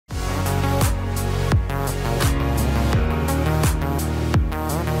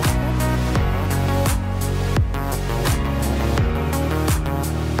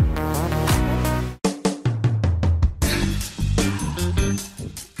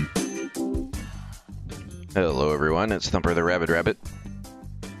Hello everyone, it's Thumper the Rabbit.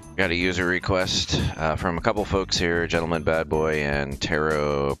 Got a user request from a couple folks here, GentlemanBadboy and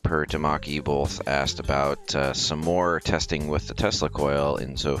Tero Pirttimäki, both asked about some more testing with the Tesla Coil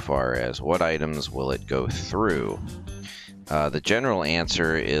insofar as what items will it go through. The general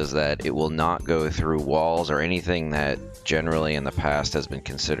answer is that it will not go through walls or anything that generally in the past has been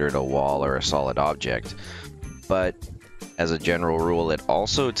considered a wall or a solid object, but as a general rule it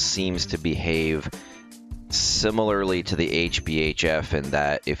also seems to behave similarly to the HBHF in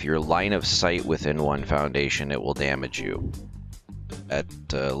that if your line of sight within one foundation, it will damage you. That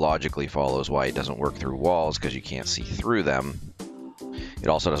logically follows why it doesn't work through walls, because you can't see through them. It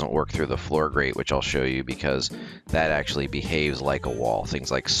also doesn't work through the floor grate, which I'll show you, because that actually behaves like a wall.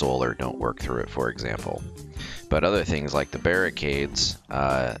 Things like solar don't work through it, for example. But other things like the barricades,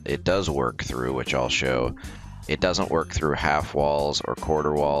 it does work through, which I'll show. It doesn't work through half walls or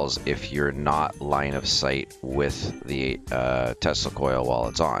quarter walls if you're not line of sight with the Tesla coil while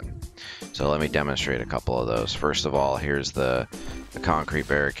it's on. So let me demonstrate a couple of those. First of all, here's the concrete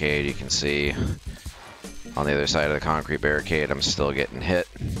barricade. You can see on the other side of the concrete barricade, I'm still getting hit.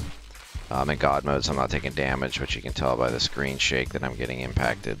 I'm in God mode, so I'm not taking damage, but you can tell by the screen shake that I'm getting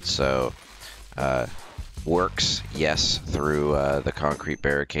impacted. So works, yes, through the concrete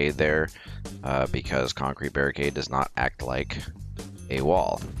barricade there, because concrete barricade does not act like a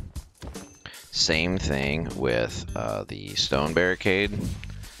wall. Same thing with the stone barricade.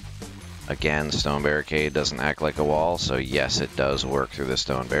 Again, stone barricade doesn't act like a wall, so yes, it does work through the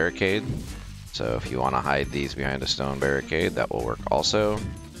stone barricade. So if you want to hide these behind a stone barricade, that will work also.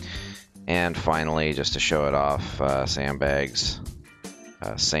 And finally, just to show it off, sandbags,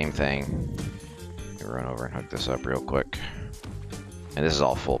 same thing. Let me run over and hook this up real quick. And this is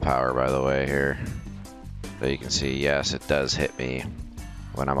all full power, by the way, here. So you can see, yes, it does hit me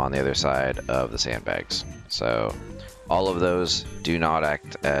when I'm on the other side of the sandbags. So all of those do not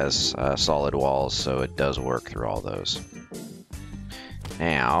act as solid walls, so it does work through all those.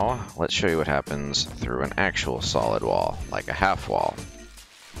 Now, let's show you what happens through an actual solid wall, like a half wall.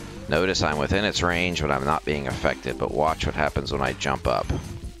 Notice I'm within its range, but I'm not being affected, but watch what happens when I jump up.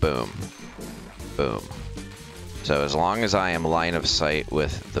 Boom. Boom. So as long as I am line of sight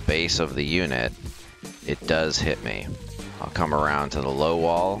with the base of the unit, it does hit me. I'll come around to the low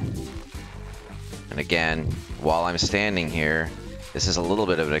wall. And again, while I'm standing here, this is a little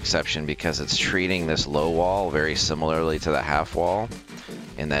bit of an exception because it's treating this low wall very similarly to the half wall,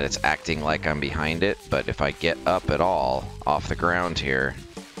 in that it's acting like I'm behind it, but if I get up at all off the ground here,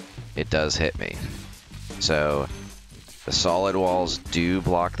 it does hit me. So the solid walls do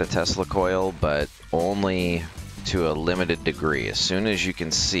block the Tesla coil, but only to a limited degree. As soon as you can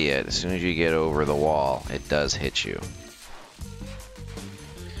see it, as soon as you get over the wall, it does hit you.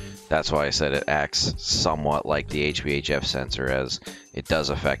 That's why I said it acts somewhat like the HBHF sensor, as it does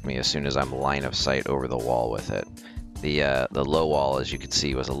affect me as soon as I'm line of sight over the wall with it. The low wall, as you can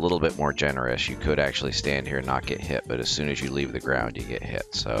see, was a little bit more generous. You could actually stand here and not get hit, but as soon as you leave the ground, you get hit.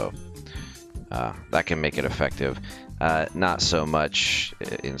 So that can make it effective. Not so much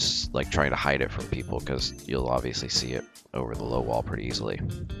in like trying to hide it from people, because you'll obviously see it over the low wall pretty easily.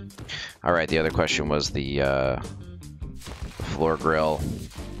 All right, the other question was the floor grill.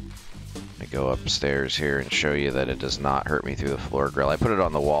 Let me go upstairs here and show you that it does not hurt me through the floor grill. I put it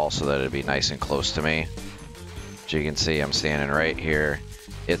on the wall so that it'd be nice and close to me. As you can see, I'm standing right here.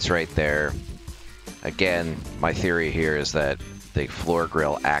 It's right there. Again, my theory here is that the floor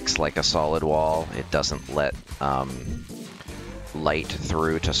grill acts like a solid wall. It doesn't let light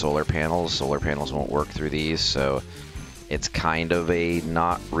through to solar panels. Solar panels won't work through these, so it's kind of a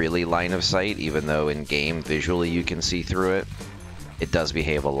not really line of sight, even though in game visually you can see through it. It does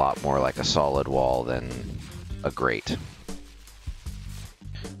behave a lot more like a solid wall than a grate.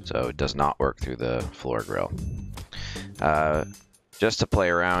 So it does not work through the floor grill. Just to play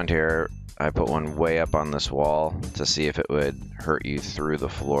around here, I put one way up on this wall to see if it would hurt you through the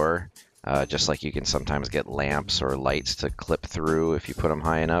floor. Just like you can sometimes get lamps or lights to clip through if you put them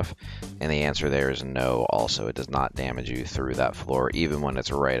high enough. And the answer there is no. Also, it does not damage you through that floor, even when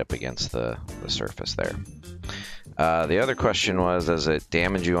it's right up against the surface there. The other question was, does it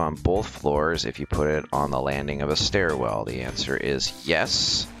damage you on both floors if you put it on the landing of a stairwell? The answer is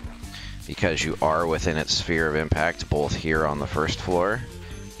yes, because you are within its sphere of impact, both here on the first floor.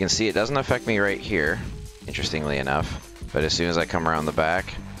 You can see it doesn't affect me right here, interestingly enough, but as soon as I come around the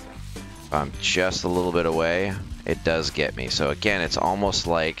back, if I'm just a little bit away, it does get me. So again, it's almost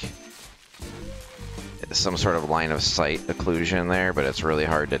like some sort of line of sight occlusion there, but it's really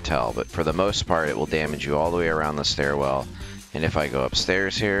hard to tell. But for the most part, it will damage you all the way around the stairwell, And if I go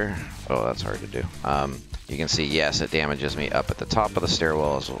upstairs here, oh, that's hard to do. You can see, yes, it damages me up at the top of the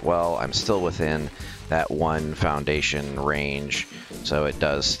stairwell as well. I'm still within that one foundation range, so it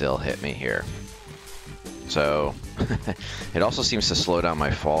does still hit me here. So it also seems to slow down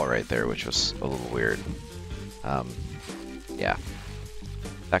my fall right there, which was a little weird. Yeah,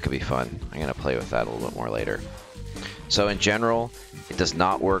 that could be fun. I'm going to play with that a little bit more later. So in general, it does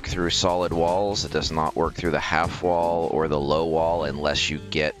not work through solid walls. It does not work through the half wall or the low wall unless you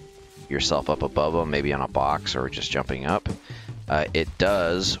get yourself up above them, maybe on a box or just jumping up. It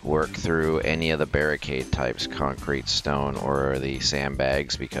does work through any of the barricade types, concrete, stone, or the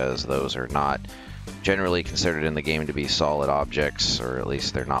sandbags, because those are not generally considered in the game to be solid objects, or at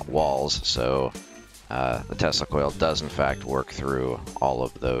least they're not walls. So the Tesla Coil does in fact work through all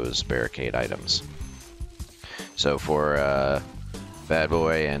of those barricade items. So for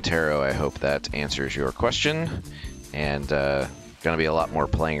Badboy and Tero, I hope that answers your question, and going to be a lot more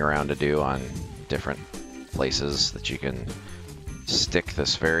playing around to do on different places that you can stick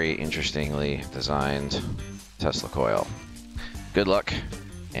this very interestingly designed Tesla Coil. Good luck,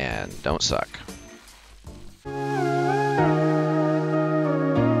 and don't suck.